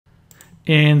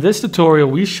In this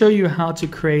tutorial, we show you how to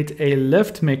create a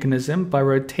lift mechanism by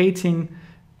rotating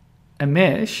a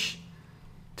mesh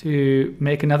to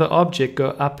make another object go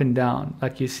up and down,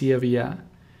 like you see over here.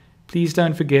 Please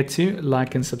don't forget to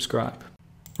like and subscribe.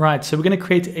 Right, so we're going to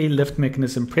create a lift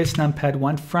mechanism. Press numpad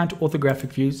 1, front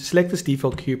orthographic view, select this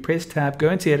default cube, press tab, go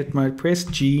into edit mode, press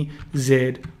G,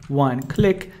 Z, 1,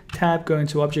 click, tab, go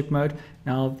into object mode.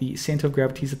 Now the center of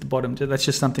gravity is at the bottom, so that's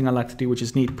just something I like to do, which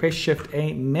is neat. Press shift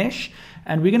A, mesh,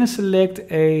 and we're going to select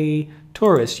a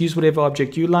torus. Use whatever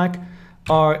object you like,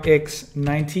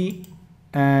 RX90,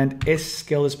 and S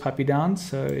scale this puppy down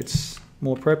so it's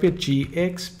more appropriate.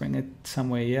 GX, bring it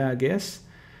somewhere here, I guess.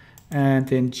 And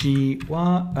then Z,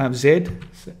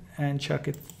 and chuck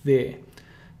it there.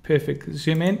 Perfect.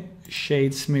 Zoom in,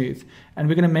 shade smooth. And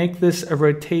we're going to make this a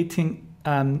rotating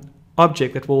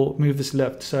object that will move this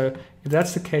lift. So if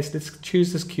that's the case, let's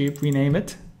choose this cube, rename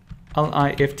it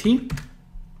LIFT.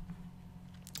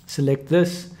 Select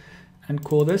this and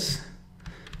call this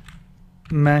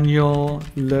manual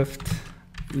lift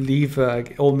lever,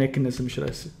 or mechanism,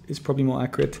 is probably more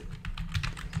accurate.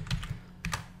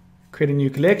 Create a new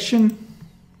collection.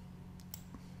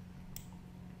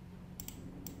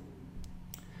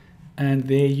 And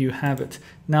there you have it.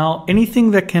 Now,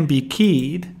 anything that can be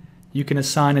keyed, you can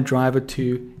assign a driver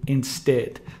to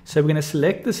instead. So we're going to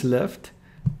select this lift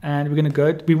and we're going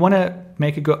to we want to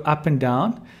make it go up and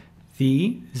down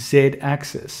the Z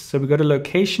axis. So we go to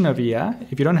location over here.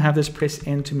 If you don't have this, press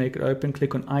N to make it open.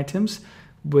 Click on items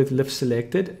with lift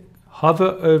selected.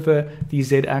 Hover over the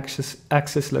Z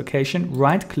axis location,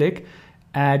 right click,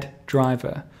 add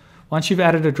driver. Once you've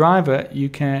added a driver, you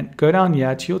can go down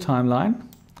here to your timeline,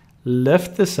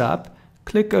 lift this up,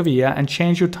 click over here and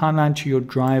change your timeline to your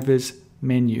drivers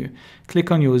menu. Click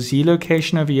on your Z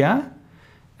location over here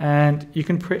and you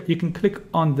can click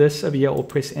on this over here or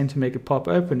press N to make it pop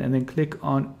open and then click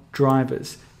on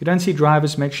drivers. If you don't see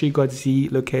drivers, make sure you got Z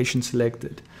location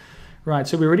selected. Right,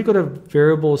 so we already got a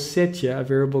variable set here, a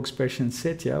variable expression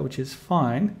set here, which is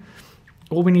fine.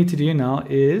 All we need to do now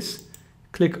is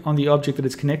click on the object that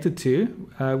it's connected to,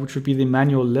 which would be the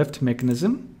manual lift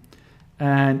mechanism.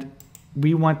 And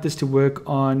we want this to work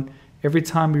on every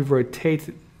time we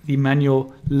rotate the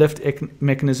manual lift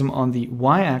mechanism on the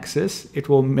y-axis, it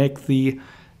will make the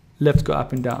lift go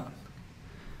up and down.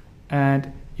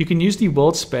 And you can use the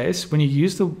world space when you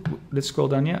use the, let's scroll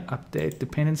down here, update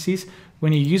dependencies.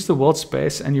 When you use the world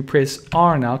space and you press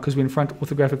R now, because we're in front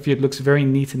orthographic view, it looks very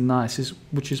neat and nice,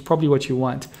 which is probably what you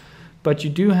want. But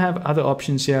you do have other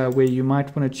options here where you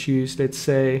might want to choose, let's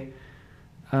say,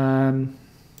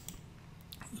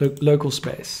 local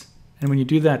space. And when you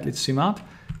do that, let's zoom out.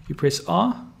 You press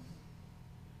R.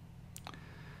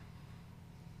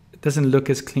 It doesn't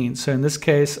look as clean. So in this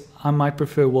case, I might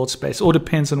prefer world space. All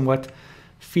depends on what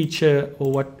feature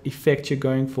or what effect you're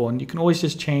going for. And you can always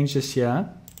just change this here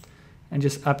and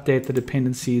just update the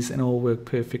dependencies and it'll work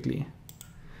perfectly.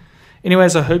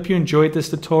 Anyways, I hope you enjoyed this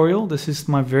tutorial. This is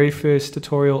my very first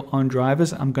tutorial on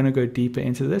drivers. I'm going to go deeper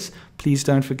into this. Please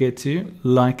don't forget to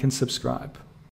like and subscribe.